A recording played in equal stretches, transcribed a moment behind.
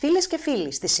Φίλες και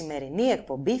φίλοι, στη σημερινή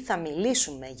εκπομπή θα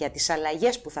μιλήσουμε για τις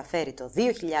αλλαγές που θα φέρει το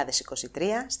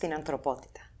 2023 στην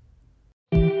ανθρωπότητα.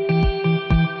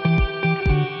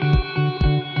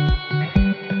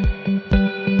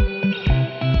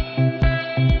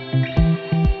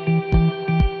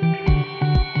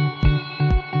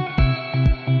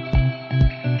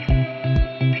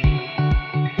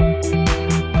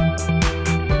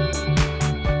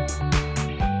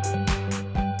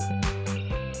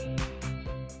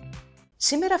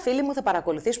 Σήμερα, φίλοι μου, θα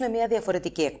παρακολουθήσουμε μια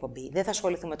διαφορετική εκπομπή. Δεν θα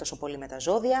ασχοληθούμε τόσο πολύ με τα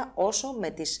ζώδια, όσο με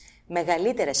τις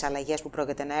μεγαλύτερες αλλαγές που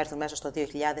πρόκειται να έρθουν μέσα στο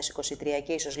 2023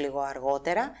 και ίσως λίγο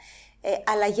αργότερα.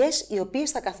 Αλλαγές οι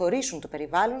οποίες θα καθορίσουν το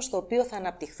περιβάλλον στο οποίο θα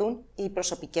αναπτυχθούν οι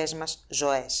προσωπικές μας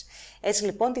ζωές. Έτσι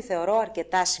λοιπόν τη θεωρώ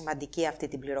αρκετά σημαντική αυτή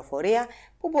την πληροφορία,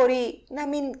 που μπορεί να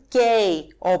μην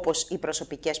καίει όπως οι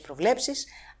προσωπικές προβλέψεις,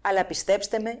 αλλά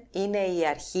πιστέψτε με, είναι η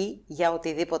αρχή για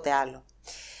οτιδήποτε άλλο.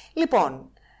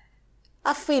 Λοιπόν,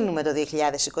 αφήνουμε το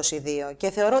 2022 και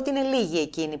θεωρώ ότι είναι λίγοι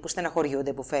εκείνοι που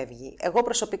στεναχωριούνται που φεύγει. Εγώ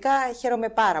προσωπικά χαίρομαι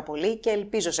πάρα πολύ και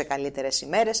ελπίζω σε καλύτερες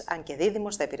ημέρες, αν και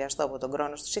δίδυμος θα επηρεαστώ από τον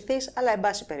χρόνο στους ηχθείς, αλλά εν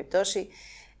πάση περιπτώσει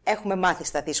έχουμε μάθει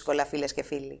στα δύσκολα, φίλες και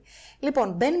φίλοι.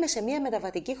 Λοιπόν, μπαίνουμε σε μια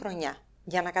μεταβατική χρονιά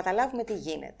για να καταλάβουμε τι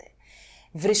γίνεται.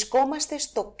 Βρισκόμαστε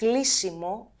στο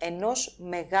κλείσιμο ενός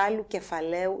μεγάλου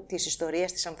κεφαλαίου της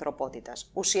ιστορίας της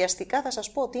ανθρωπότητας. Ουσιαστικά θα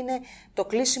σας πω ότι είναι το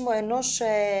κλείσιμο ενός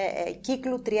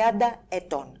κύκλου 30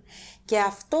 ετών. Και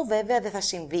αυτό βέβαια δεν θα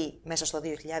συμβεί μέσα στο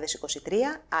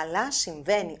 2023, αλλά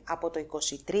συμβαίνει από το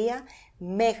 2023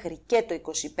 μέχρι και το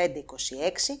 2025-2026,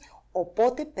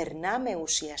 οπότε περνάμε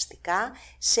ουσιαστικά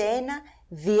σε ένα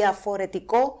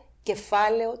διαφορετικό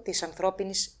κεφάλαιο της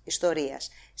ανθρώπινης ιστορίας,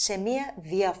 σε μια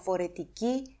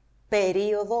διαφορετική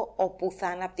περίοδο όπου θα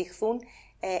αναπτυχθούν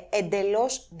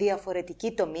εντελώς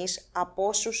διαφορετικοί τομείς από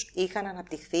όσους είχαν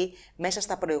αναπτυχθεί μέσα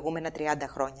στα προηγούμενα 30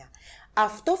 χρόνια.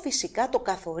 Αυτό φυσικά το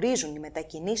καθορίζουν οι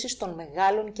μετακινήσεις των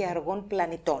μεγάλων και αργών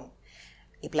πλανητών.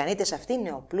 Οι πλανήτες αυτοί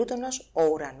είναι ο Πλούτονας, ο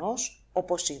Ουρανός, ο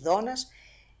Ποσειδώνας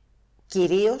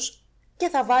κυρίως, και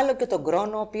θα βάλω και τον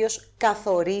Κρόνο, ο οποίος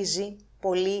καθορίζει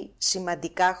πολύ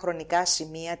σημαντικά χρονικά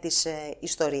σημεία της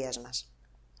ιστορίας μας.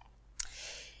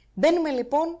 Μπαίνουμε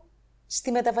λοιπόν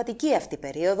στη μεταβατική αυτή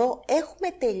περίοδο.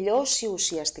 Έχουμε τελειώσει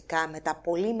ουσιαστικά με τα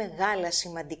πολύ μεγάλα,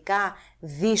 σημαντικά,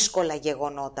 δύσκολα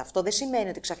γεγονότα. Αυτό δεν σημαίνει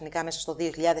ότι ξαφνικά μέσα στο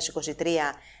 2023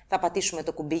 θα πατήσουμε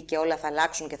το κουμπί και όλα θα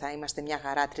αλλάξουν και θα είμαστε μια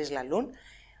χαρά τρεις λαλούν.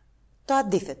 Το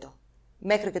αντίθετο.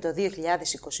 Μέχρι και το 2025-2026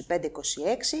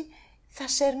 θα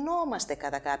σερνόμαστε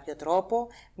κατά κάποιο τρόπο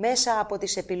μέσα από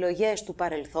τις επιλογές του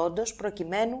παρελθόντος,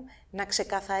 προκειμένου να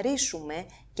ξεκαθαρίσουμε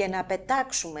και να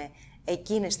πετάξουμε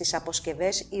εκείνες τις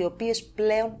αποσκευές οι οποίες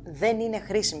πλέον δεν είναι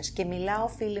χρήσιμες. Και μιλάω,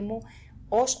 φίλοι μου,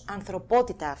 ως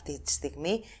ανθρωπότητα αυτή τη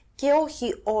στιγμή και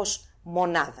όχι ως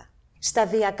μονάδα.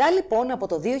 Σταδιακά λοιπόν από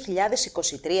το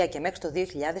 2023 και μέχρι το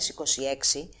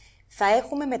 2026 θα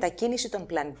έχουμε μετακίνηση των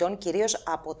πλανητών κυρίως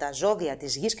από τα ζώδια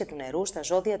της γης και του νερού στα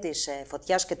ζώδια της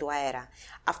φωτιάς και του αέρα.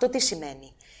 Αυτό τι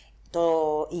σημαίνει?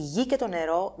 Η γη και το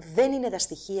νερό δεν είναι τα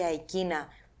στοιχεία εκείνα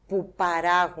που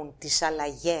παράγουν τις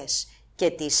αλλαγές και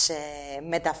τις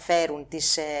μεταφέρουν,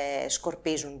 τις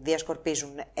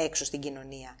διασκορπίζουν έξω στην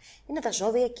κοινωνία. Είναι τα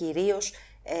ζώδια κυρίως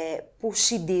που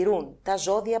συντηρούν, τα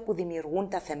ζώδια που δημιουργούν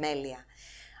τα θεμέλια.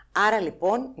 Άρα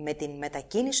λοιπόν με την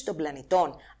μετακίνηση των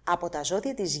πλανητών από τα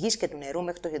ζώδια της γης και του νερού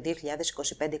μέχρι το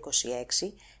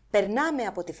 2025-2026 περνάμε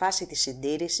από τη φάση της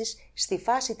συντήρησης στη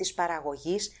φάση της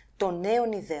παραγωγής των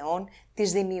νέων ιδεών,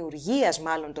 της δημιουργίας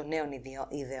μάλλον των νέων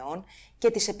ιδεών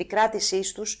και της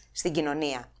επικράτησής τους στην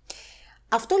κοινωνία.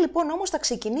 Αυτό λοιπόν όμως θα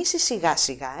ξεκινήσει σιγά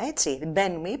σιγά, έτσι.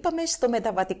 Μπαίνουμε, είπαμε, στο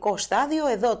μεταβατικό στάδιο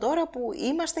εδώ τώρα που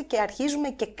είμαστε και αρχίζουμε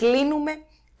και κλείνουμε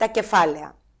τα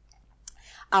κεφάλαια.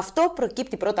 Αυτό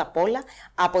προκύπτει πρώτα απ' όλα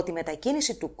από τη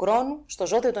μετακίνηση του Κρόνου στο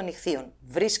ζώδιο των Ιχθύων.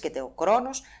 Βρίσκεται ο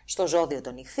Κρόνος στο ζώδιο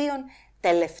των Ιχθύων,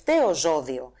 τελευταίο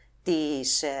ζώδιο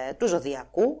του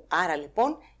ζωδιακού, άρα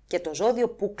λοιπόν και το ζώδιο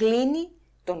που κλείνει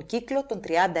τον κύκλο των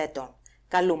 30 ετών.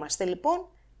 Καλούμαστε λοιπόν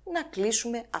να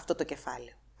κλείσουμε αυτό το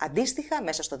κεφάλαιο. Αντίστοιχα,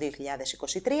 μέσα στο 2023,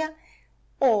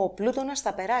 ο Πλούτονας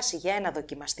θα περάσει για ένα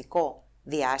δοκιμαστικό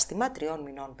διάστημα, 3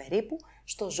 μηνών περίπου,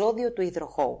 στο ζώδιο του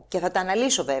Υδροχόου. Και θα τα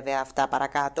αναλύσω βέβαια αυτά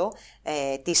παρακάτω,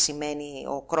 τι σημαίνει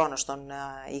ο Κρόνος στον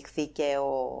Ιχθύ και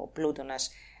ο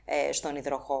Πλούτονας στον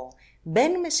Υδροχόο.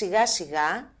 Μπαίνουμε σιγά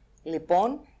σιγά,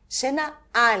 λοιπόν,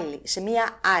 σε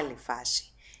μια άλλη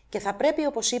φάση. Και θα πρέπει,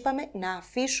 όπως είπαμε, να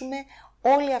αφήσουμε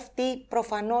όλη αυτή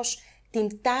προφανώς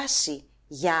την τάση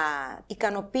για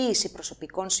ικανοποίηση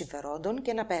προσωπικών συμφερόντων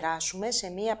και να περάσουμε σε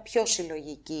μια πιο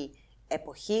συλλογική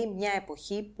εποχή, μια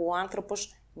εποχή που ο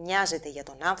άνθρωπος νοιάζεται για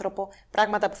τον άνθρωπο,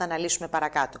 πράγματα που θα αναλύσουμε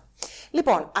παρακάτω.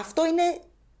 Λοιπόν, αυτό είναι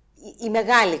η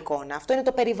μεγάλη εικόνα. Αυτό είναι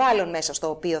το περιβάλλον μέσα στο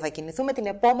οποίο θα κινηθούμε την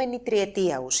επόμενη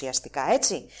τριετία ουσιαστικά,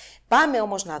 έτσι. Πάμε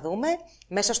όμως να δούμε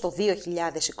μέσα στο 2023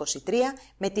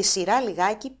 με τη σειρά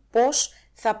λιγάκι πώς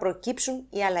θα προκύψουν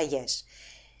οι αλλαγές.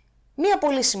 Μία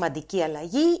πολύ σημαντική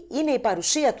αλλαγή είναι η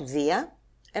παρουσία του Δία,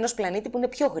 ενός πλανήτη που είναι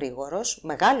πιο γρήγορος,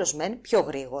 μεγάλος μεν, πιο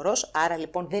γρήγορος, άρα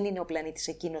λοιπόν δεν είναι ο πλανήτης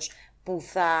εκείνος που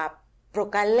θα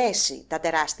προκαλέσει τα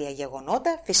τεράστια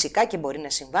γεγονότα, φυσικά και μπορεί να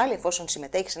συμβάλλει εφόσον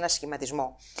συμμετέχει σε ένα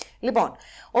σχηματισμό. Λοιπόν,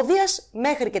 ο Δίας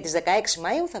μέχρι και τις 16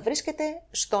 Μαΐου θα βρίσκεται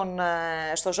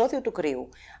στο ζώδιο του Κρυού.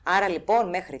 Άρα λοιπόν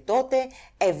μέχρι τότε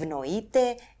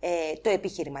ευνοείται το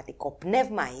επιχειρηματικό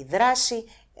πνεύμα, η δράση.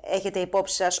 Έχετε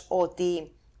υπόψη σας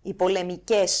ότι οι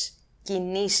πολεμικές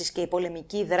κινήσεις και η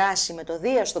πολεμική δράση με το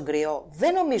Δία στον Κρυό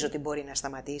δεν νομίζω ότι μπορεί να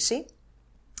σταματήσει.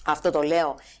 Αυτό το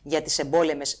λέω για τις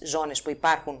εμπόλεμες ζώνες που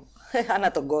υπάρχουν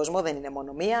ανά τον κόσμο, δεν είναι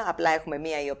μόνο μία, απλά έχουμε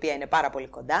μία η οποία είναι πάρα πολύ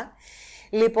κοντά.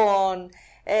 Λοιπόν,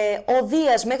 ο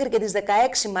Δίας μέχρι και τις 16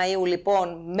 Μαΐου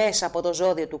λοιπόν μέσα από το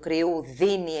ζώδιο του Κρυού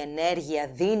δίνει ενέργεια,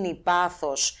 δίνει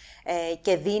πάθος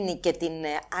και δίνει και την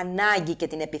ανάγκη και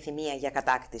την επιθυμία για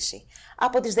κατάκτηση.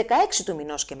 Από τις 16 του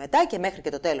μηνός και μετά και μέχρι και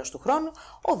το τέλος του χρόνου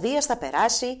ο Δίας θα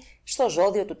περάσει στο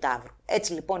ζώδιο του Ταύρου.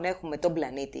 Έτσι λοιπόν έχουμε τον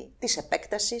πλανήτη της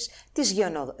επέκτασης, της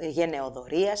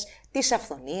γενεοδορίας, της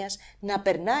αυθονίας να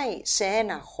περνάει σε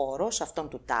έναν χώρο, σε αυτόν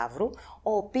του Ταύρου,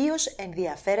 ο οποίος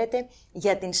ενδιαφέρεται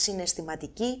για την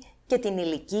συναισθηματική και την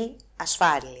υλική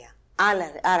ασφάλεια.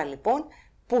 Άρα λοιπόν,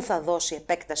 που θα δώσει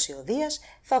επέκταση ο Δίας,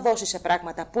 θα δώσει σε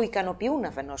πράγματα που ικανοποιούν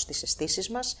αφενός τις αισθήσεις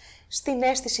μας, στην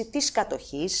αίσθηση της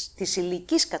κατοχής, της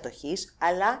υλικής κατοχής,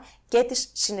 αλλά και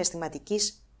της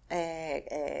συναισθηματικής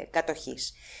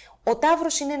κατοχής. Ο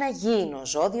Ταύρος είναι ένα γήινο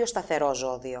ζώδιο, σταθερό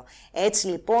ζώδιο. Έτσι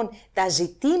λοιπόν τα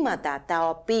ζητήματα τα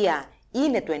οποία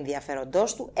είναι του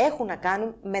ενδιαφέροντός του έχουν να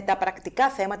κάνουν με τα πρακτικά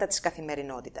θέματα της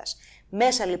καθημερινότητας.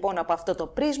 Μέσα λοιπόν από αυτό το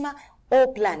πρίσμα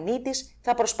ο πλανήτης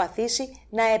θα προσπαθήσει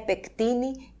να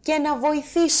επεκτείνει και να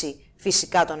βοηθήσει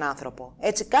φυσικά τον άνθρωπο.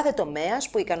 Έτσι κάθε τομέας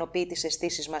που ικανοποιεί τις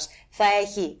αισθήσεις μας θα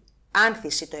έχει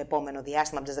άνθηση το επόμενο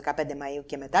διάστημα από τις 15 Μαΐου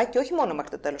και μετά και όχι μόνο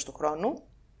μέχρι το τέλος του χρόνου,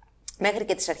 μέχρι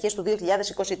και τις αρχές του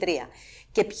 2023.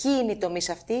 Και ποιοι είναι οι τομείς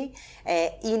αυτοί?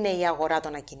 Είναι η αγορά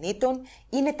των ακινήτων,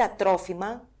 είναι τα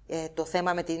τρόφιμα, το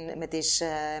θέμα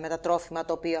με τα τρόφιμα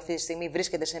το οποίο αυτή τη στιγμή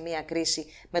βρίσκεται σε μια κρίση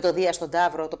με το Δία στον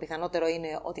Ταύρο, το πιθανότερο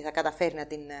είναι ότι θα καταφέρει να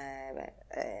την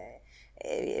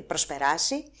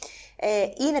προσπεράσει.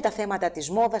 Είναι τα θέματα της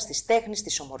μόδας, της τέχνης,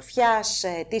 της ομορφιάς,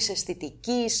 της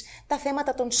αισθητικής, τα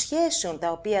θέματα των σχέσεων,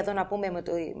 τα οποία εδώ να πούμε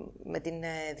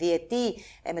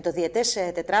με το διετές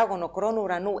τετράγωνο κρόνου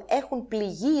ουρανού έχουν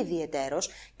πληγεί ιδιαιτέρως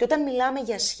και όταν μιλάμε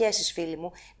για σχέσεις, φίλοι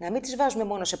μου, να μην τις βάζουμε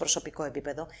μόνο σε προσωπικό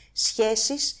επίπεδο.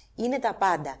 Σχέσεις είναι τα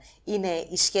πάντα. Είναι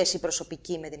η σχέση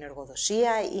προσωπική με την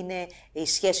εργοδοσία, είναι η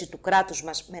σχέση του κράτους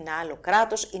μας με ένα άλλο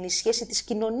κράτος, είναι η σχέση της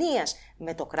κοινωνίας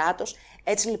με το κράτος.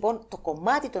 Έτσι λοιπόν το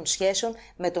κομμάτι των σχέσεων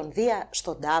με τον Δία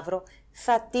στον Ταύρο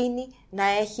θα τείνει να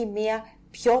έχει μια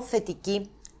πιο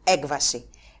θετική έκβαση.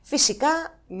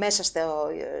 Φυσικά μέσα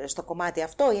στο κομμάτι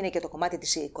αυτό είναι και το κομμάτι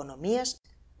της οικονομίας,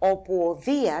 όπου ο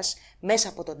Δίας μέσα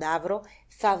από τον Ταύρο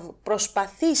θα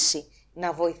προσπαθήσει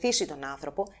να βοηθήσει τον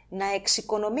άνθρωπο να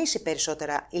εξοικονομήσει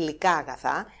περισσότερα υλικά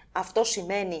αγαθά. Αυτό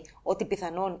σημαίνει ότι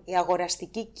πιθανόν η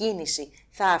αγοραστική κίνηση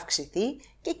θα αυξηθεί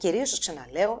και κυρίως, σας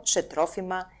ξαναλέω, σε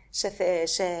τρόφιμα,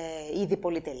 σε είδη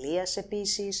πολυτελείας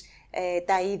επίσης,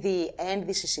 τα είδη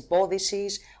ένδυσης,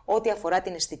 υπόδυσης, ό,τι αφορά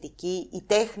την αισθητική, η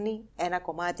τέχνη, ένα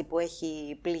κομμάτι που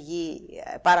έχει πληγεί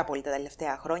πάρα πολύ τα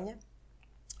τελευταία χρόνια.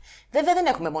 Βέβαια δεν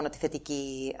έχουμε μόνο τη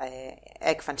θετική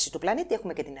έκφανση του πλανήτη,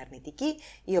 έχουμε και την αρνητική,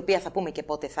 η οποία θα πούμε και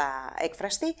πότε θα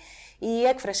εκφραστεί. Η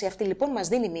έκφραση αυτή λοιπόν μας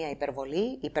δίνει μια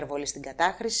υπερβολή στην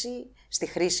κατάχρηση, στη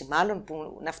χρήση μάλλον,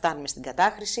 που να φτάνουμε στην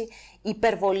κατάχρηση,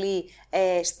 υπερβολή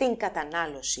στην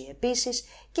κατανάλωση επίσης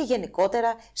και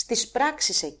γενικότερα στις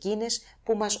πράξεις εκείνες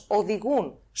που μας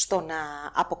οδηγούν στο να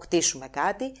αποκτήσουμε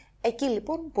κάτι. Εκεί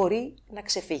λοιπόν μπορεί να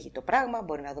ξεφύγει το πράγμα,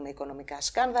 μπορεί να δούμε οικονομικά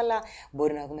σκάνδαλα,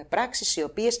 μπορεί να δούμε πράξεις οι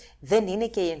οποίες δεν είναι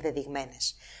και οι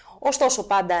ενδεδειγμένες. Ωστόσο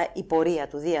πάντα η πορεία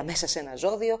του Δία μέσα σε ένα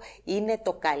ζώδιο είναι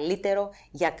το καλύτερο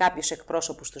για κάποιους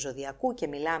εκπρόσωπους του ζωδιακού και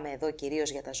μιλάμε εδώ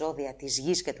κυρίως για τα ζώδια της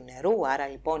γης και του νερού, άρα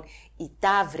λοιπόν οι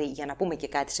Ταύροι, για να πούμε και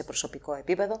κάτι σε προσωπικό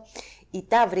επίπεδο, οι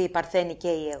Ταύροι, οι Παρθένοι και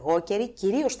οι Αιγόκεροι,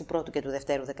 κυρίως του πρώτου και του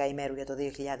δευτέρου δεκαημέρου για το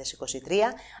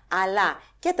 2023, αλλά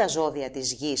και τα ζώδια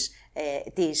της γης,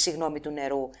 του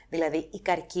νερού, δηλαδή οι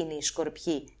Καρκίνοι, οι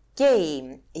Σκορπιοί και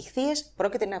οι Ιχθύες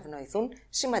πρόκειται να ευνοηθούν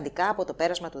σημαντικά από το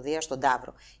πέρασμα του Δία στον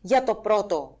Ταύρο. Για το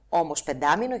πρώτο όμως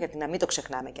πεντάμηνο, γιατί να μην το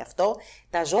ξεχνάμε και αυτό,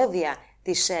 τα ζώδια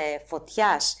της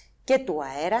φωτιάς και του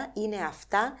αέρα είναι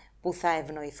αυτά που θα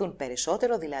ευνοηθούν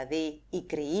περισσότερο, δηλαδή οι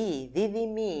κρυοί, οι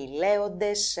δίδυμοι, οι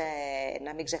λέοντες,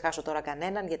 να μην ξεχάσω τώρα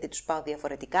κανέναν γιατί τους πάω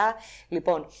διαφορετικά.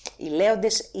 Λοιπόν, οι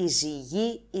λέοντες, οι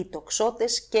ζυγοί, οι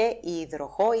τοξότες και οι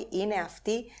υδροχόοι είναι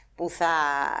αυτοί που θα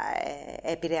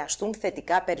επηρεαστούν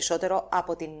θετικά περισσότερο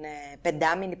από την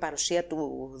πεντάμηνη παρουσία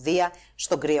του Δία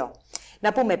στον Κρυό.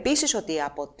 Να πούμε επίσης ότι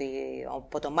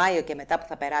από το Μάιο και μετά που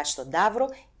θα περάσει στον Ταύρο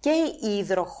και οι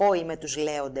υδροχόοι με τους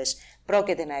λέοντες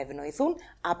πρόκειται να ευνοηθούν,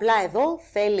 απλά εδώ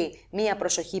θέλει μία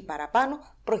προσοχή παραπάνω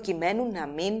προκειμένου να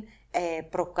μην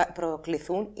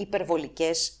προκληθούν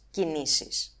υπερβολικές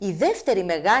κινήσεις. Η δεύτερη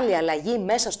μεγάλη αλλαγή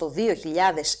μέσα στο 2023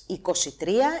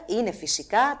 είναι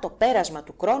φυσικά το πέρασμα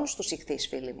του Κρόνου στους Ιχθύς,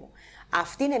 φίλοι μου.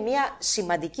 Αυτή είναι μια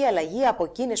σημαντική αλλαγή από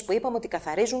εκείνες που είπαμε ότι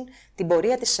καθαρίζουν την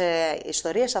πορεία της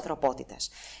ιστορίας ανθρωπότητας.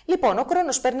 Λοιπόν, ο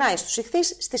Κρόνος περνάει στους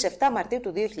Ιχθύς στις 7 Μαρτίου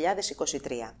του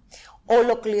 2023,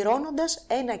 ολοκληρώνοντας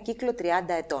ένα κύκλο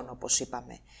 30 ετών, όπως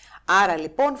είπαμε. Άρα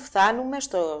λοιπόν φτάνουμε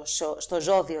στο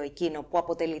ζώδιο εκείνο που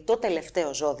αποτελεί το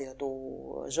τελευταίο ζώδιο του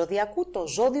ζωδιακού, το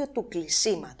ζώδιο του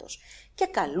κλεισίματος, και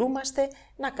καλούμαστε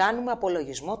να κάνουμε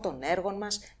απολογισμό των έργων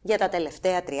μας για τα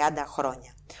τελευταία 30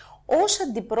 χρόνια. Ως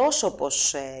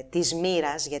αντιπρόσωπος της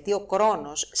μοίρας, γιατί ο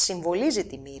Κρόνος συμβολίζει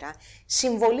τη μοίρα,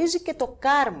 συμβολίζει και το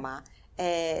κάρμα,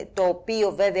 το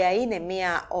οποίο βέβαια είναι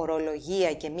μία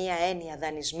ορολογία και μία έννοια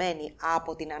δανεισμένη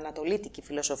από την ανατολίτικη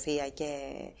φιλοσοφία και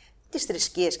τις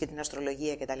θρησκείες και την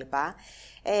αστρολογία κτλ.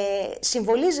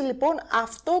 Συμβολίζει λοιπόν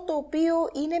αυτό το οποίο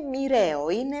είναι μοιραίο,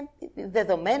 είναι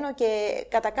δεδομένο και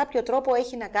κατά κάποιο τρόπο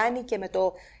έχει να κάνει και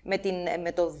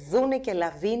με το δούνε και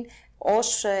λαβίν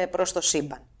ως προς το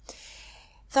σύμπαν.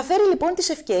 Θα φέρει λοιπόν τις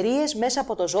ευκαιρίες μέσα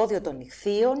από το ζώδιο των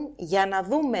Ιχθύων για να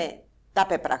δούμε τα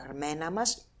πεπραγμένα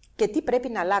μας και τι πρέπει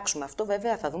να αλλάξουμε. Αυτό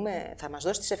βέβαια θα μας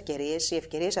δώσει τις ευκαιρίες. Οι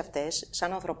ευκαιρίες αυτές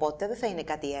σαν ανθρωπότητα δεν θα είναι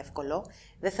κάτι εύκολο,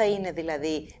 δεν θα είναι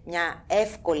δηλαδή μια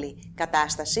εύκολη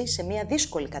κατάσταση σε μια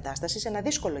δύσκολη κατάσταση, σε ένα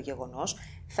δύσκολο γεγονός.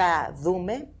 Θα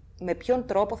δούμε με ποιον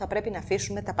τρόπο θα πρέπει να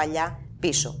αφήσουμε τα παλιά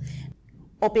πίσω.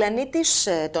 Ο πλανήτης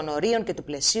των ορίων και του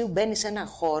πλαισίου μπαίνει σε ένα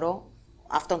χώρο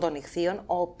αυτών των Ιχθύων,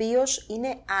 ο οποίος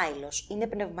είναι άειλος, είναι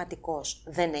πνευματικός,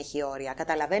 δεν έχει όρια.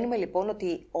 Καταλαβαίνουμε λοιπόν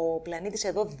ότι ο πλανήτης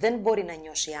εδώ δεν μπορεί να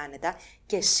νιώσει άνετα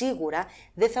και σίγουρα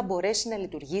δεν θα μπορέσει να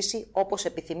λειτουργήσει όπως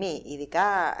επιθυμεί. Ειδικά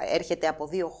έρχεται από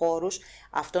δύο χώρους,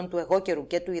 αυτόν του εγώκερου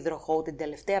και του υδροχόου, την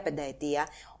τελευταία πενταετία,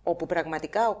 όπου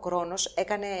πραγματικά ο Κρόνος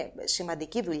έκανε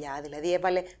σημαντική δουλειά, δηλαδή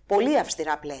έβαλε πολύ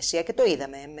αυστηρά πλαίσια και το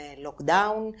είδαμε με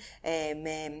lockdown,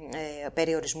 με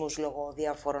περιορισμούς λόγω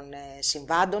διάφορων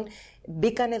συμβάντων,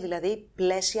 μπήκανε δηλαδή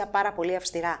πλαίσια πάρα πολύ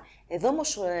αυστηρά. Εδώ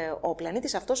όμως ο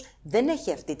πλανήτης αυτός δεν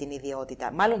έχει αυτή την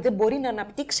ιδιότητα, μάλλον δεν μπορεί να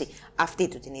αναπτύξει αυτή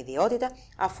του την ιδιότητα,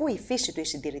 αφού η φύση του η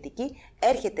συντηρητική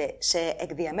έρχεται σε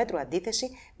εκ διαμέτρου αντίθεση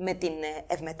με την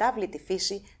ευμετάβλητη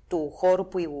φύση του χώρου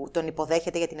που τον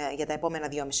υποδέχεται για τα επόμενα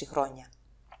 2,5 χρόνια.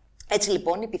 Έτσι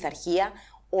λοιπόν η πειθαρχία,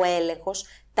 ο έλεγχος,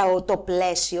 το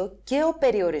πλαίσιο και ο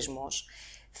περιορισμός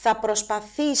θα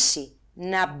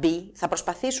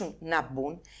προσπαθήσουν να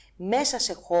μπουν μέσα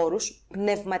σε χώρους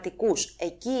πνευματικούς.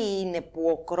 Εκεί είναι που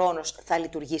ο Κρόνος θα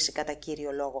λειτουργήσει κατά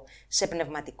κύριο λόγο. Σε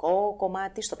πνευματικό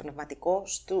κομμάτι, στο πνευματικό,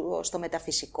 στο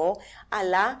μεταφυσικό,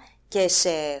 αλλά και σε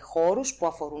χώρους που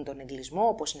αφορούν τον εγκλισμό,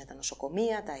 όπως είναι τα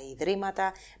νοσοκομεία, τα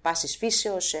ιδρύματα, πάσης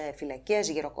φύσεως, φυλακές,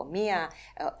 γεροκομεία,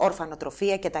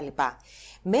 ορφανοτροφία κτλ.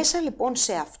 Μέσα λοιπόν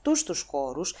σε αυτούς τους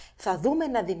χώρους θα δούμε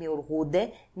να δημιουργούνται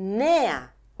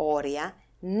νέα όρια,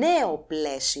 νέο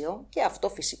πλαίσιο, και αυτό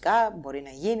φυσικά μπορεί να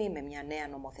γίνει με μια νέα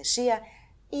νομοθεσία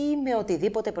ή με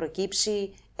οτιδήποτε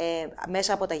προκύψει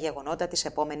μέσα από τα γεγονότα της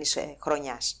επόμενης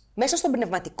χρονιάς. Μέσα στον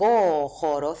πνευματικό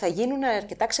χώρο θα γίνουν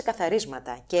αρκετά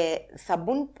ξεκαθαρίσματα και θα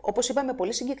μπουν, όπως είπαμε,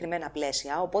 πολύ συγκεκριμένα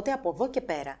πλαίσια, οπότε από εδώ και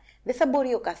πέρα δεν θα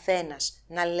μπορεί ο καθένας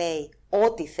να λέει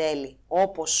ό,τι θέλει,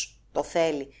 όπως το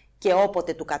θέλει και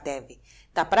όποτε του κατέβει.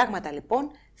 Τα πράγματα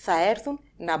λοιπόν θα έρθουν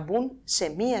να μπουν σε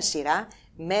μία σειρά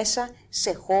μέσα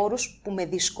σε χώρους που με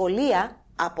δυσκολία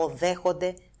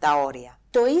αποδέχονται τα όρια.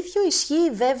 Το ίδιο ισχύει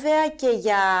βέβαια και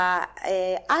για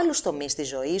άλλους τομείς της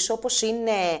ζωής, όπως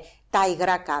είναι τα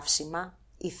υγρά καύσιμα,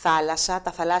 η θάλασσα,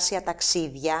 τα θαλάσσια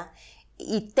ταξίδια,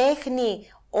 η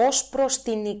τέχνη ως προς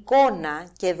την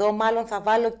εικόνα, και εδώ μάλλον θα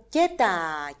βάλω και τα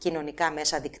κοινωνικά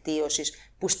μέσα δικτύωσης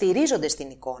που στηρίζονται στην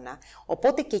εικόνα,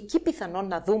 οπότε και εκεί πιθανόν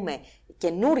να δούμε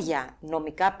καινούρια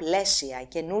νομικά πλαίσια,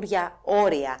 καινούρια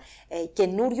όρια,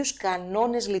 καινούριους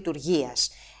κανόνες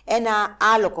λειτουργίας. Ένα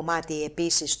άλλο κομμάτι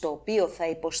επίσης το οποίο θα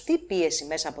υποστεί πίεση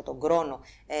μέσα από τον Κρόνο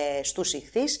στους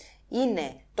Ιχθύς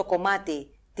είναι το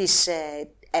κομμάτι της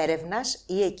έρευνας,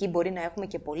 ή εκεί μπορεί να έχουμε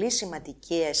και πολύ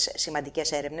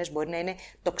σημαντικές έρευνες, μπορεί να είναι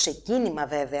το ξεκίνημα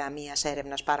βέβαια μιας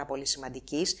έρευνας πάρα πολύ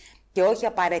σημαντικής, και όχι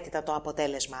απαραίτητα το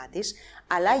αποτέλεσμά της,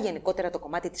 αλλά γενικότερα το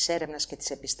κομμάτι της έρευνας και της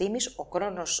επιστήμης, ο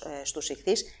χρόνος στους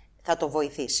ιχθύς θα το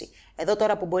βοηθήσει. Εδώ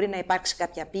τώρα που μπορεί να υπάρξει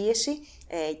κάποια πίεση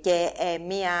και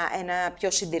ένα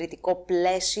πιο συντηρητικό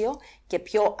πλαίσιο και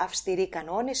πιο αυστηροί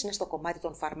κανόνες είναι στο κομμάτι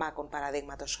των φαρμάκων,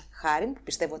 παραδείγματος χάριν, που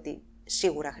πιστεύω ότι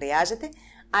σίγουρα χρειάζεται,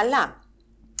 αλλά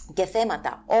και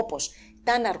θέματα όπως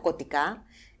τα ναρκωτικά,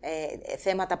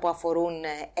 θέματα που αφορούν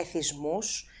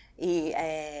εθισμούς, οι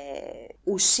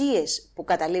ουσίες που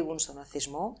καταλήγουν στον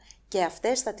εθισμό, και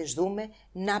αυτές θα τις δούμε,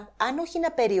 αν όχι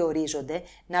να περιορίζονται,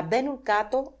 να μπαίνουν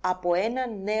κάτω από ένα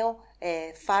νέο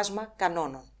φάσμα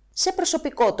κανόνων. Σε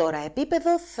προσωπικό τώρα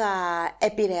επίπεδο θα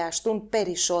επηρεαστούν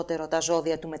περισσότερο τα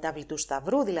ζώδια του μεταβλητού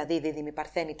Σταυρού, δηλαδή Δίδυμοι,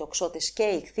 Παρθένοι, Τοξότες και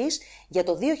Ιχθύς, για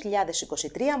το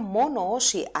 2023 μόνο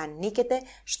όσοι ανήκετε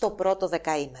στο πρώτο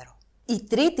δεκαήμερο. Η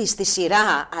τρίτη στη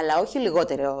σειρά, αλλά όχι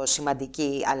λιγότερο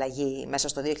σημαντική αλλαγή μέσα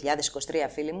στο 2023,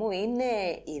 φίλοι μου, είναι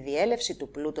η διέλευση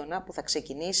του Πλούτονα που θα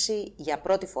ξεκινήσει για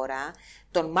πρώτη φορά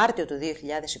τον Μάρτιο του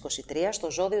 2023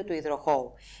 στο ζώδιο του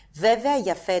Υδροχόου. Βέβαια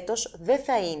για φέτος δεν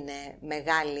θα είναι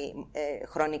μεγάλη,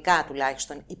 χρονικά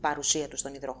τουλάχιστον, η παρουσία του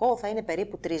στον Υδροχόο, θα είναι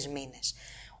περίπου 3 μήνες.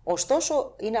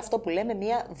 Ωστόσο είναι αυτό που λέμε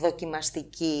μια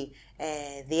δοκιμαστική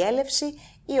διέλευση,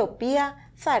 η οποία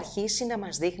θα αρχίσει να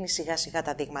μας δείχνει σιγά σιγά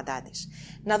τα δείγματά της.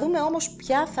 Να δούμε όμως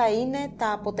ποια θα είναι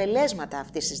τα αποτελέσματα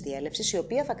αυτής της διέλευσης, η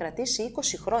οποία θα κρατήσει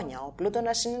 20 χρόνια. Ο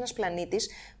Πλούτονας είναι ένας πλανήτης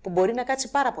που μπορεί να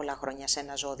κάτσει πάρα πολλά χρόνια σε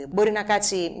ένα ζώδιο. Μπορεί να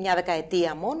κάτσει μια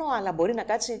δεκαετία μόνο, αλλά μπορεί να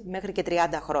κάτσει μέχρι και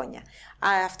 30 χρόνια.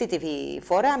 Αυτή τη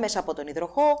φορά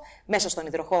μέσα στον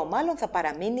Υδροχόο μάλλον θα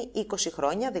παραμείνει 20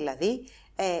 χρόνια, δηλαδή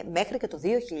μέχρι και το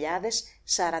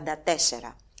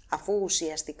 2044. Αφού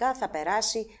ουσιαστικά θα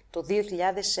περάσει το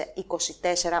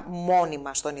 2024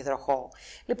 μόνιμα στον Υδροχόο.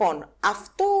 Λοιπόν,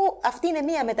 αυτή είναι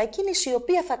μια μετακίνηση η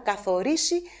οποία θα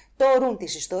καθορίσει το ρουν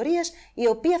της ιστορίας, η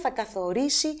οποία θα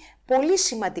καθορίσει πολύ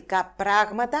σημαντικά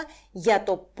πράγματα για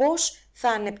το πώς θα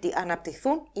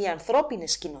αναπτυχθούν οι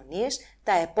ανθρώπινες κοινωνίες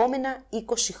τα επόμενα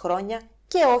 20 χρόνια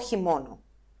και όχι μόνο.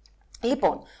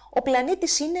 Λοιπόν, ο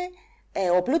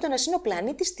Πλούτονας είναι ο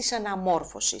πλανήτης της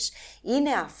αναμόρφωσης.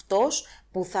 Είναι αυτός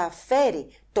που θα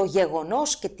φέρει το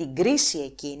γεγονός και την κρίση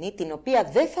εκείνη, την οποία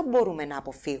δεν θα μπορούμε να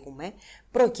αποφύγουμε,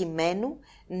 προκειμένου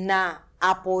να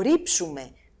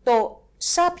απορρίψουμε το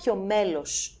σάπιο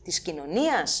μέλος της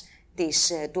κοινωνίας,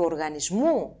 του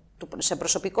οργανισμού, σε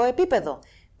προσωπικό επίπεδο,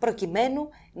 προκειμένου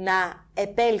να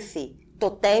επέλθει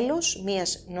το τέλος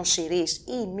μιας νοσηρής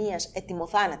ή μιας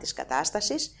ετοιμοθάνατης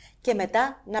κατάστασης και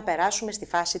μετά να περάσουμε στη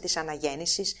φάση της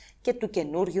αναγέννησης και του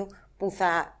καινούριου που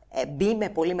θα μπει με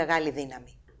πολύ μεγάλη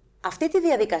δύναμη. Αυτή τη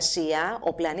διαδικασία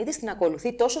ο πλανήτης την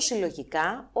ακολουθεί τόσο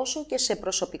συλλογικά όσο και σε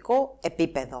προσωπικό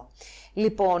επίπεδο.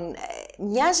 Λοιπόν,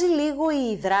 μοιάζει λίγο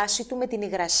η δράση του με την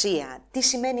υγρασία. Τι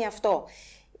σημαίνει αυτό?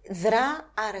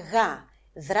 Δρά αργά,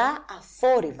 δρά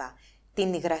αφόρυβα.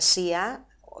 Την υγρασία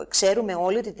ξέρουμε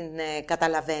όλοι ότι την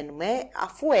καταλαβαίνουμε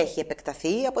αφού έχει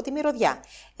επεκταθεί από τη μυρωδιά.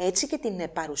 Έτσι και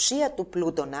την παρουσία του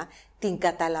Πλούτονα την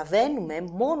καταλαβαίνουμε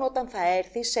μόνο όταν θα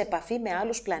έρθει σε επαφή με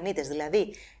άλλους πλανήτες.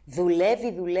 Δηλαδή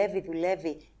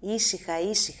δουλεύει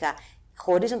ήσυχα,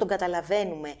 χωρίς να τον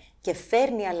καταλαβαίνουμε και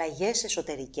φέρνει αλλαγές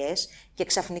εσωτερικές και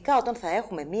ξαφνικά όταν θα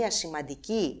έχουμε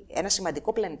ένα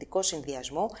σημαντικό πλανητικό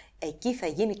συνδυασμό, εκεί θα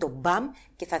γίνει το μπαμ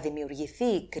και θα δημιουργηθεί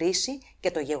η κρίση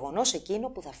και το γεγονός εκείνο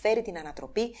που θα φέρει την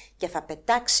ανατροπή και θα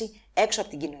πετάξει έξω από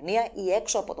την κοινωνία ή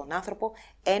έξω από τον άνθρωπο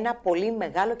ένα πολύ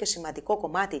μεγάλο και σημαντικό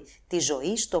κομμάτι της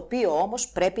ζωής, το οποίο όμως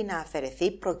πρέπει να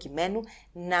αφαιρεθεί προκειμένου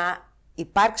να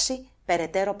υπάρξει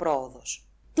περαιτέρω πρόοδος.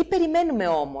 Τι περιμένουμε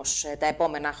όμως τα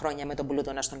επόμενα χρόνια με τον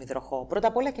Πλούτονα στον Υδροχόο? Πρώτα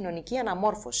απ' όλα κοινωνική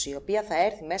αναμόρφωση, η οποία θα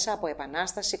έρθει μέσα από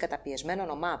επανάσταση καταπιεσμένων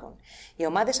ομάδων. Οι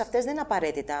ομάδες αυτές δεν είναι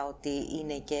απαραίτητα ότι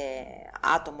είναι και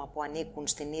άτομα που ανήκουν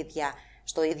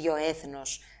στο ίδιο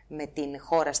έθνος με την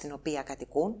χώρα στην οποία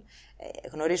κατοικούν.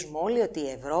 Γνωρίζουμε όλοι ότι η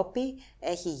Ευρώπη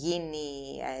έχει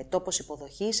γίνει τόπος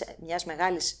υποδοχής μιας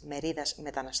μεγάλης μερίδας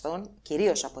μεταναστών,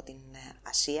 κυρίως από την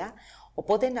Ασία.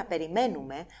 Οπότε να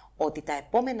περιμένουμε ότι τα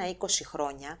επόμενα 20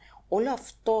 χρόνια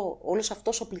όλος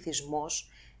αυτός ο πληθυσμός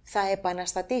θα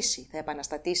επαναστατήσει. Θα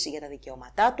επαναστατήσει για τα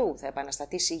δικαιώματά του, θα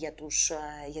επαναστατήσει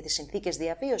για τις συνθήκες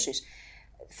διαβίωσης.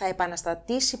 Θα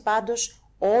επαναστατήσει πάντως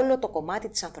όλο το κομμάτι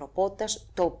της ανθρωπότητας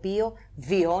το οποίο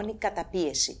βιώνει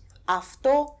καταπίεση.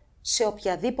 Αυτό σε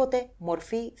οποιαδήποτε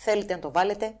μορφή θέλετε να το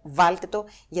βάλετε, βάλτε το,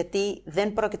 γιατί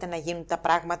δεν πρόκειται να γίνουν τα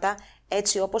πράγματα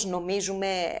έτσι όπως νομίζουμε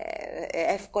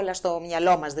εύκολα στο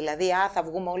μυαλό μας. Δηλαδή, θα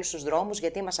βγούμε όλοι στους δρόμους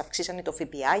γιατί μας αυξήσανε το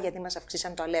ΦΠΑ, γιατί μας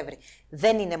αυξήσανε το αλεύρι.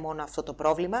 Δεν είναι μόνο αυτό το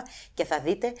πρόβλημα και θα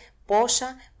δείτε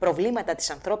πόσα προβλήματα της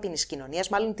ανθρώπινης κοινωνίας,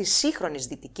 μάλλον της σύγχρονης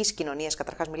δυτικής κοινωνίας,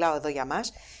 καταρχάς μιλάω εδώ για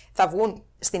μας, θα βγουν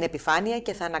στην επιφάνεια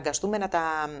και θα αναγκαστούμε να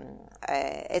τα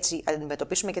έτσι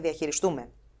αντιμετωπίσουμε και διαχειριστούμε.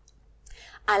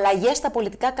 Αλλαγές στα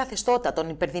πολιτικά καθεστώτα των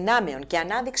υπερδυνάμεων και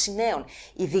ανάδειξη νέων,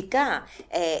 ειδικά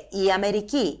η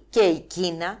Αμερική και η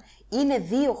Κίνα, είναι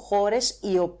δύο χώρες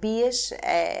οι οποίες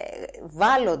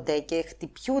βάλλονται και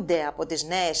χτυπιούνται από τις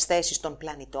νέες θέσεις των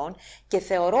πλανητών και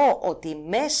θεωρώ ότι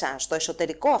μέσα στο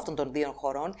εσωτερικό αυτών των δύο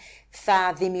χωρών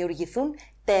θα δημιουργηθούν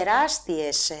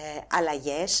τεράστιες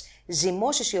αλλαγές,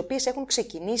 ζυμώσεις οι οποίες έχουν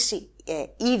ξεκινήσει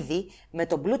ήδη με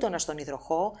τον Πλούτονα στον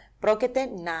υδροχόο, πρόκειται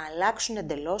να αλλάξουν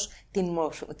εντελώς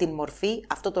την μορφή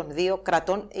αυτών των δύο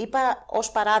κρατών. Είπα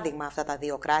ως παράδειγμα αυτά τα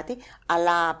δύο κράτη,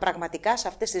 αλλά πραγματικά σε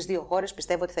αυτές τις δύο χώρες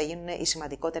πιστεύω ότι θα γίνουν οι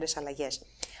σημαντικότερες αλλαγές.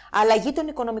 Αλλαγή των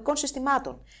οικονομικών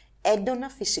συστημάτων, έντονα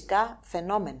φυσικά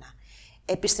φαινόμενα,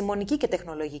 επιστημονική και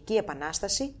τεχνολογική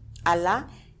επανάσταση, αλλά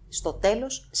στο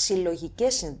τέλος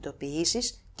συλλογικές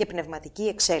συνειδητοποιήσεις και πνευματική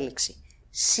εξέλιξη.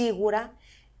 Σίγουρα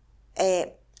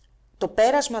το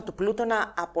πέρασμα του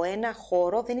Πλούτονα από ένα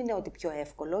χώρο δεν είναι ότι πιο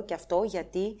εύκολο, και αυτό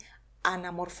γιατί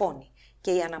αναμορφώνει.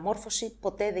 Και η αναμόρφωση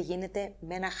ποτέ δεν γίνεται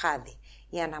με ένα χάδι.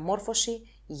 Η αναμόρφωση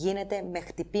γίνεται με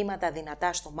χτυπήματα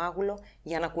δυνατά στο μάγουλο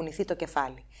για να κουνηθεί το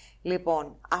κεφάλι.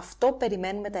 Λοιπόν, αυτό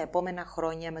περιμένουμε τα επόμενα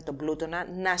χρόνια με τον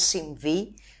Πλούτονα να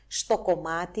συμβεί στο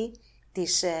κομμάτι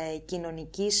της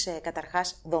κοινωνικής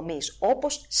καταρχάς δομής.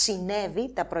 Όπως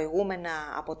συνέβη τα προηγούμενα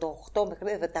από το 8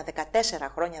 μέχρι τα 14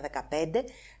 χρόνια, 15,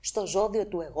 στο ζώδιο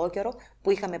του εγώκερο,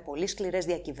 που είχαμε πολύ σκληρές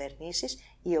διακυβερνήσεις,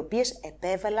 οι οποίες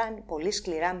επέβαλαν πολύ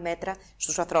σκληρά μέτρα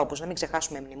στους ανθρώπους. Να μην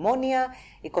ξεχάσουμε μνημόνια,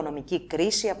 οικονομική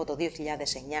κρίση από το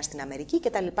 2009 στην Αμερική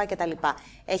κτλ.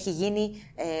 Έχει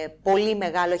γίνει πολύ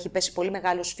μεγάλο, έχει πέσει πολύ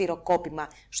μεγάλο σφυροκόπημα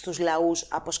στους λαούς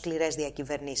από σκληρές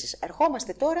διακυβερνήσεις.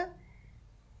 Ερχόμαστε τώρα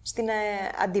στην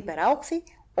αντίπερα όχθη,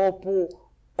 όπου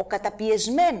ο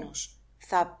καταπιεσμένος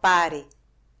θα πάρει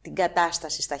την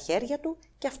κατάσταση στα χέρια του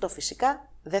και αυτό φυσικά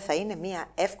δεν θα είναι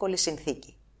μια εύκολη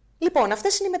συνθήκη. Λοιπόν,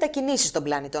 αυτές είναι οι μετακινήσεις των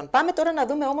πλανητών. Πάμε τώρα να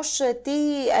δούμε όμως τι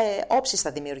όψεις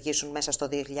θα δημιουργήσουν μέσα στο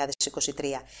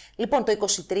 2023. Λοιπόν, το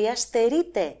 2023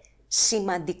 στερείται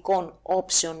σημαντικών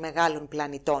όψεων μεγάλων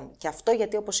πλανητών και αυτό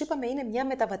γιατί, όπως είπαμε, είναι μια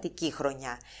μεταβατική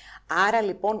χρονιά. Άρα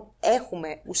λοιπόν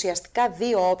έχουμε ουσιαστικά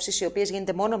δύο όψεις οι οποίες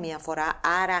γίνεται μόνο μία φορά,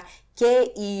 άρα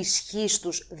και η ισχύς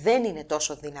τους δεν είναι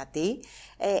τόσο δυνατή.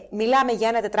 Μιλάμε για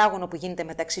ένα τετράγωνο που γίνεται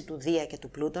μεταξύ του Δία και του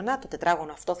Πλούτονα. Το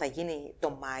τετράγωνο αυτό θα γίνει το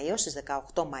Μάιο, στις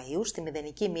 18 Μαΐου, στη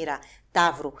μηδενική μοίρα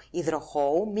Ταύρου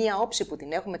Υδροχόου, μία όψη που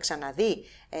την έχουμε ξαναδεί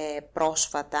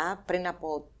πρόσφατα, πριν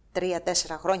από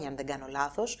 3-4 χρόνια αν δεν κάνω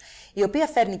λάθος, η οποία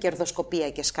φέρνει κερδοσκοπία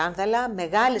και σκάνδαλα,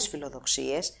 μεγάλες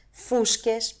φιλοδοξίες,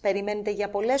 φούσκες, περιμένετε για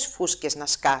πολλές φούσκες να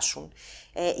σκάσουν.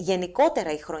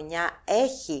 Γενικότερα η χρονιά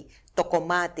έχει το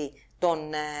κομμάτι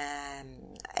των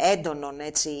έντονων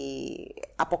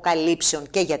αποκαλύψεων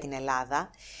και για την Ελλάδα.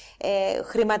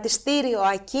 Χρηματιστήριο,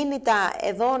 ακίνητα,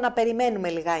 εδώ να περιμένουμε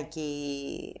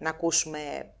λιγάκι να ακούσουμε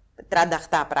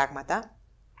τρανταχτά πράγματα.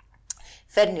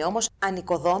 Φέρνει όμως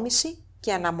ανοικοδόμηση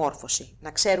και αναμόρφωση.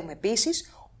 Να ξέρουμε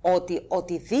επίσης ότι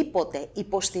οτιδήποτε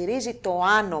υποστηρίζει το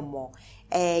άνομο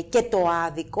και το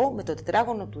άδικο με το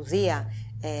τετράγωνο του Δία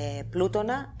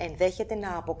Πλούτονα ενδέχεται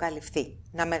να αποκαλυφθεί.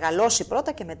 Να μεγαλώσει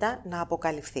πρώτα και μετά να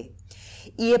αποκαλυφθεί.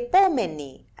 Η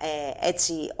επόμενη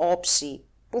όψη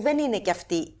που δεν είναι και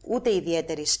αυτή ούτε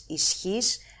ιδιαίτερης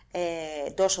ισχύς,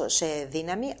 τόσο σε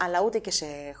δύναμη αλλά ούτε και σε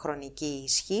χρονική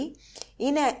ισχύ,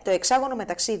 είναι το εξάγωνο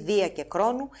μεταξύ Δία και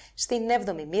Κρόνου στην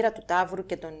 7η μοίρα του Ταύρου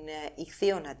και των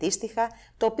Ιχθύων αντίστοιχα,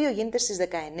 το οποίο γίνεται στις 19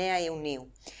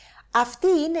 Ιουνίου. Αυτή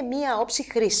είναι μία όψη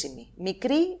χρήσιμη,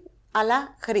 μικρή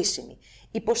αλλά χρήσιμη.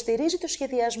 Υποστηρίζει το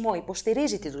σχεδιασμό,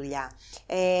 υποστηρίζει τη δουλειά,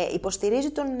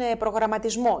 υποστηρίζει τον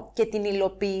προγραμματισμό και την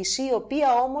υλοποίηση, η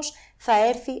οποία όμως θα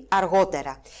έρθει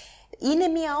αργότερα. Είναι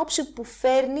μια όψη που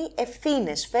φέρνει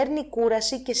ευθύνες, φέρνει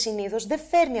κούραση και συνήθως δεν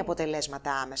φέρνει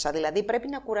αποτελέσματα άμεσα. Δηλαδή πρέπει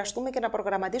να κουραστούμε και να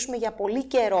προγραμματίσουμε για πολύ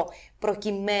καιρό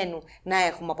προκειμένου να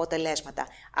έχουμε αποτελέσματα.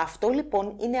 Αυτό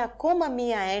λοιπόν είναι ακόμα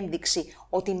μια ένδειξη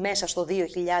ότι μέσα στο 2023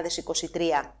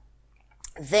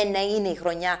 δεν είναι η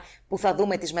χρονιά που θα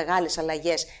δούμε τις μεγάλες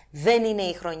αλλαγές, δεν είναι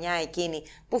η χρονιά εκείνη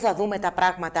που θα δούμε τα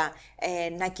πράγματα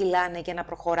να κυλάνε και να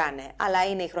προχωράνε, αλλά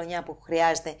είναι η χρονιά που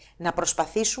χρειάζεται να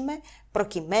προσπαθήσουμε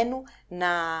προκειμένου να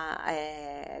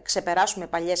ξεπεράσουμε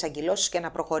παλιές αγκυλώσεις και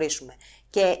να προχωρήσουμε.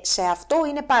 Και σε αυτό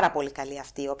είναι πάρα πολύ καλή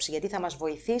αυτή η όψη, γιατί θα μας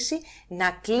βοηθήσει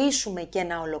να κλείσουμε και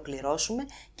να ολοκληρώσουμε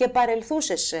και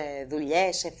παρελθούσες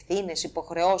δουλειές, ευθύνες,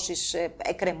 υποχρεώσεις,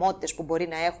 εκκρεμότητες που μπορεί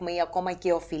να έχουμε ή ακόμα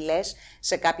και οφειλές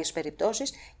σε κάποιες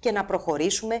περιπτώσεις και να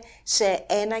προχωρήσουμε σε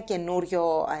ένα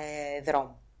καινούριο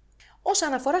δρόμο.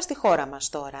 Όσον αφορά στη χώρα μας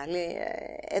τώρα,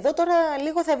 εδώ τώρα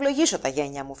λίγο θα ευλογήσω τα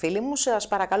γένια μου, φίλοι μου, σας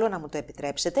παρακαλώ να μου το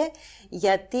επιτρέψετε,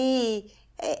 γιατί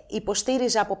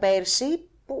υποστήριζα από πέρσι,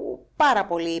 που πάρα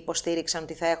πολλοί υποστήριξαν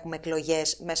ότι θα έχουμε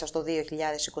εκλογές μέσα στο 2022,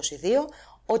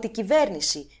 ότι η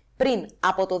κυβέρνηση πριν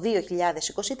από το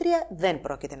 2023 δεν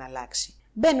πρόκειται να αλλάξει.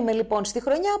 Μπαίνουμε λοιπόν στη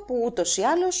χρονιά που ούτως ή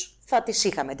άλλως θα τις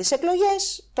είχαμε τις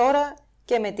εκλογές, τώρα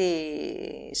και με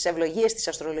τις ευλογίες της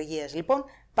αστρολογίας λοιπόν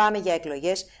πάμε για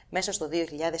εκλογές μέσα στο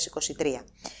 2023.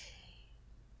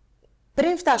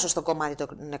 Πριν φτάσω στο κομμάτι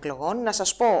των εκλογών, να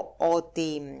σας πω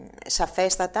ότι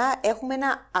σαφέστατα έχουμε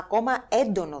ένα ακόμα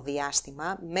έντονο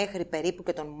διάστημα μέχρι περίπου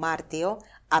και τον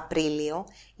Μάρτιο-Απρίλιο.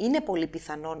 Είναι πολύ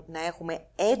πιθανόν να έχουμε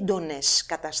έντονες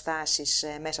καταστάσεις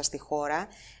μέσα στη χώρα,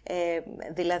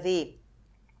 δηλαδή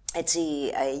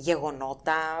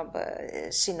γεγονότα,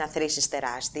 συναθρήσεις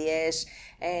τεράστιες,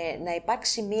 να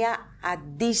υπάρξει μία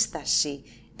αντίσταση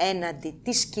έναντι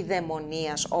της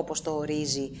κηδαιμονίας όπως το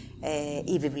ορίζει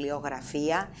η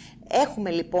βιβλιογραφία. Έχουμε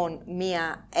λοιπόν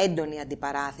μία έντονη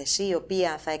αντιπαράθεση η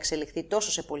οποία θα εξελιχθεί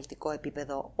τόσο σε πολιτικό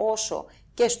επίπεδο όσο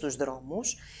και στους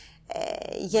δρόμους.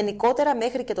 Γενικότερα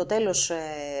μέχρι και το τέλος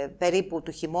περίπου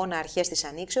του χειμώνα, αρχές της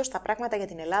ανοίξεως, τα πράγματα για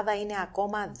την Ελλάδα είναι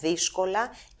ακόμα δύσκολα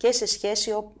και σε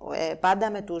σχέση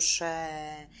πάντα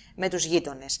με τους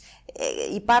γείτονες.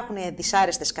 Υπάρχουν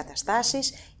δυσάρεστες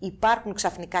καταστάσεις, υπάρχουν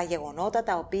ξαφνικά γεγονότα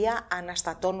τα οποία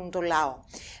αναστατώνουν το λαό.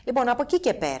 Λοιπόν, από εκεί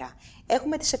και πέρα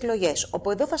έχουμε τις εκλογές,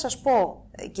 όπου εδώ θα σας πω,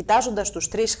 κοιτάζοντας τους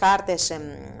τρεις χάρτες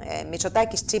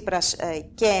Μητσοτάκης, Τσίπρας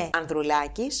και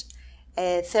Ανδρουλάκης,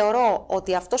 θεωρώ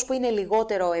ότι αυτός που είναι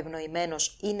λιγότερο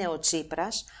ευνοημένος είναι ο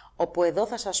Τσίπρας, όπου εδώ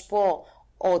θα σας πω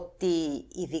ότι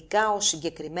ειδικά ο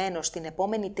συγκεκριμένος την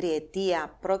επόμενη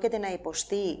τριετία πρόκειται να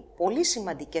υποστεί πολύ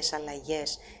σημαντικές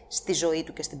αλλαγές στη ζωή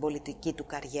του και στην πολιτική του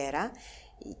καριέρα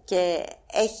και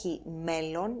έχει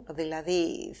μέλλον,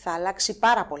 δηλαδή θα αλλάξει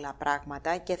πάρα πολλά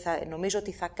πράγματα και νομίζω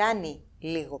ότι θα κάνει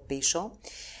λίγο πίσω.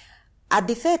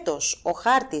 Αντιθέτως, ο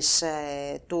χάρτης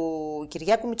του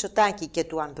Κυριάκου Μητσοτάκη και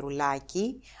του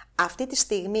Ανδρουλάκη αυτή τη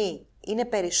στιγμή είναι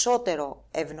περισσότερο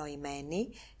ευνοημένοι.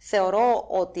 Θεωρώ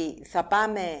ότι θα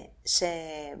πάμε σε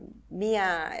μία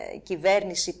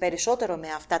κυβέρνηση περισσότερο με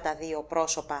αυτά τα δύο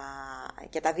πρόσωπα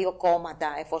και τα δύο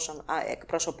κόμματα, εφόσον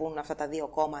εκπροσωπούν αυτά τα δύο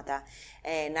κόμματα,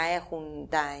 να έχουν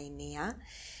τα ενία.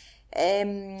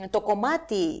 Το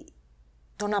κομμάτι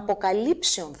των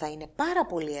αποκαλύψεων θα είναι πάρα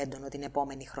πολύ έντονο την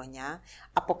επόμενη χρονιά,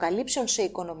 αποκαλύψεων σε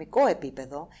οικονομικό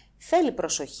επίπεδο, θέλει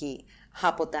προσοχή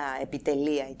από τα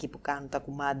επιτελεία εκεί που κάνουν τα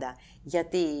κουμάντα,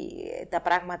 γιατί τα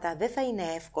πράγματα δεν θα είναι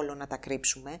εύκολο να τα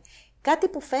κρύψουμε. Κάτι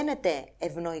που φαίνεται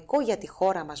ευνοϊκό για τη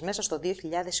χώρα μας μέσα στο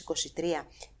 2023,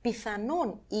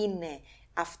 πιθανόν είναι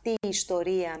αυτή η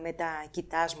ιστορία με τα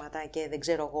κοιτάσματα και δεν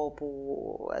ξέρω εγώ που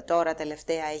τώρα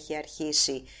τελευταία έχει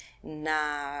αρχίσει να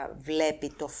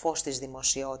βλέπει το φως της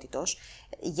δημοσιότητος.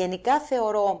 Γενικά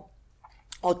θεωρώ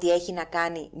ότι έχει να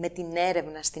κάνει με την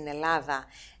έρευνα στην Ελλάδα,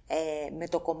 με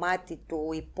το κομμάτι του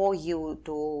υπόγειου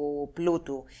του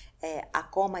πλούτου,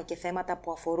 ακόμα και θέματα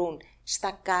που αφορούν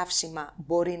στα καύσιμα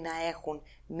μπορεί να έχουν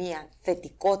μία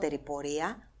θετικότερη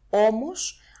πορεία,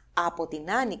 όμως από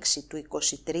την άνοιξη του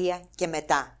 23 και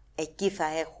μετά, εκεί θα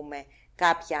έχουμε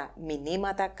κάποια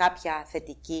μηνύματα, κάποια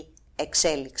θετική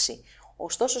εξέλιξη.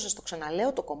 Ωστόσο, σας το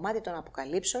ξαναλέω, το κομμάτι των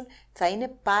αποκαλύψεων θα είναι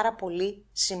πάρα πολύ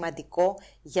σημαντικό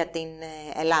για την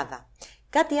Ελλάδα.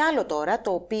 Κάτι άλλο τώρα,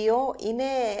 το οποίο είναι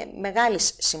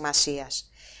μεγάλης σημασίας.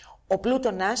 Ο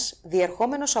Πλούτονας,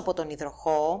 διερχόμενος από τον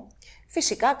Υδροχόο,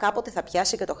 φυσικά κάποτε θα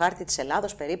πιάσει και το χάρτη της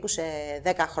Ελλάδος περίπου σε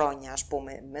 10 χρόνια, ας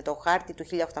πούμε, με το χάρτη του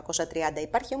 1830.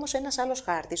 Υπάρχει όμως ένας άλλος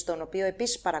χάρτης, τον οποίο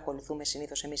επίσης παρακολουθούμε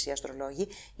συνήθως εμείς οι αστρολόγοι,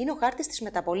 είναι ο χάρτης της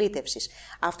μεταπολίτευσης.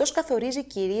 Αυτός καθορίζει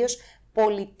κυρίως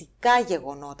πολιτικά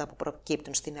γεγονότα που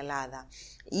προκύπτουν στην Ελλάδα.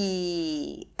 Η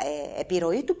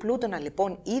επιρροή του Πλούτονα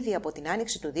λοιπόν ήδη από την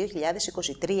άνοιξη του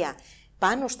 2023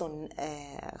 πάνω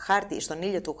στον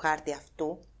ήλιο του χάρτη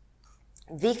αυτού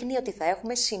δείχνει ότι θα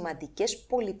έχουμε σημαντικές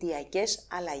πολιτιακές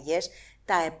αλλαγές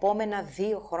τα επόμενα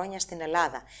 2 χρόνια στην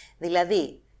Ελλάδα.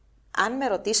 Δηλαδή, αν με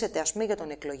ρωτήσετε ας πούμε για τον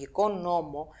εκλογικό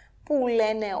νόμο που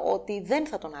λένε ότι δεν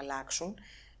θα τον αλλάξουν,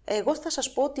 εγώ θα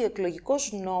σας πω ότι ο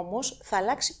εκλογικός νόμος θα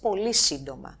αλλάξει πολύ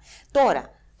σύντομα. Τώρα,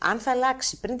 Αν θα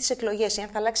αλλάξει πριν τις εκλογές ή αν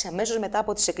θα αλλάξει αμέσως μετά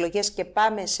από τις εκλογές και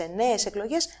πάμε σε νέες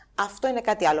εκλογές, αυτό είναι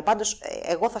κάτι άλλο. Πάντως,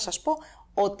 εγώ θα σας πω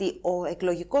ότι ο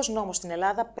εκλογικός νόμος στην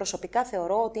Ελλάδα προσωπικά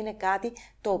θεωρώ ότι είναι κάτι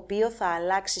το οποίο θα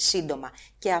αλλάξει σύντομα.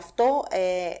 Και αυτό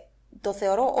το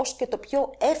θεωρώ ως και το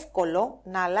πιο εύκολο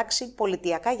να αλλάξει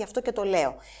πολιτιακά, γι' αυτό και το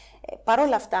λέω. Παρ'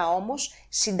 όλα αυτά όμως,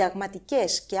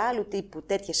 συνταγματικές και άλλου τύπου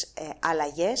τέτοιες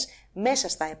αλλαγές μέσα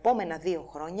στα επόμενα 2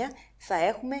 χρόνια θα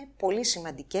έχουμε πολύ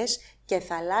σημαντικές και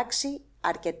θα αλλάξει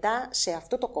αρκετά σε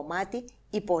αυτό το κομμάτι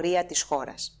η πορεία της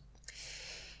χώρας.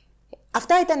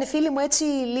 Αυτά ήταν, φίλοι μου, έτσι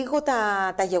λίγο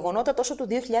τα γεγονότα τόσο του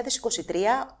 2023,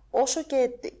 όσο και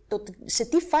σε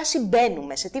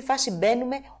τι φάση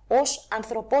μπαίνουμε ως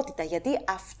ανθρωπότητα, γιατί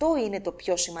αυτό είναι το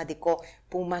πιο σημαντικό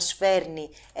που μας φέρνει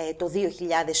το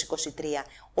 2023,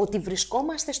 ότι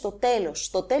βρισκόμαστε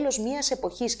στο τέλος μιας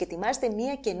εποχής και ετοιμάζεται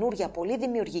μια καινούρια, πολύ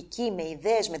δημιουργική, με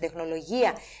ιδέες, με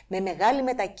τεχνολογία, με μεγάλη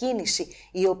μετακίνηση,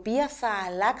 η οποία θα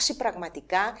αλλάξει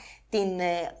πραγματικά την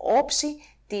όψη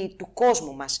του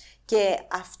κόσμου μας. Και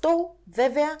αυτό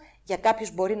βέβαια για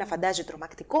κάποιους μπορεί να φαντάζει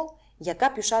τρομακτικό, για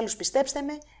κάποιους άλλους, πιστέψτε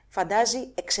με,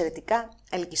 φαντάζει εξαιρετικά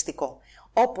ελκυστικό.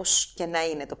 Όπως και να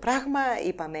είναι το πράγμα,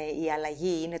 είπαμε, η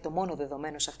αλλαγή είναι το μόνο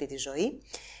δεδομένο σε αυτή τη ζωή.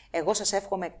 Εγώ σας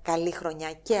εύχομαι καλή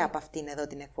χρονιά και από αυτήν εδώ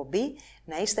την εκπομπή,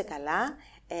 να είστε καλά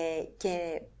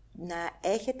και να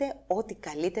έχετε ό,τι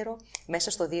καλύτερο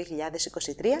μέσα στο 2023,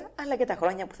 αλλά και τα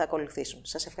χρόνια που θα ακολουθήσουν.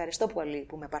 Σας ευχαριστώ πολύ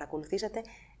που με παρακολουθήσατε.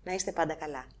 Να είστε πάντα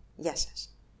καλά. Γεια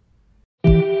σας.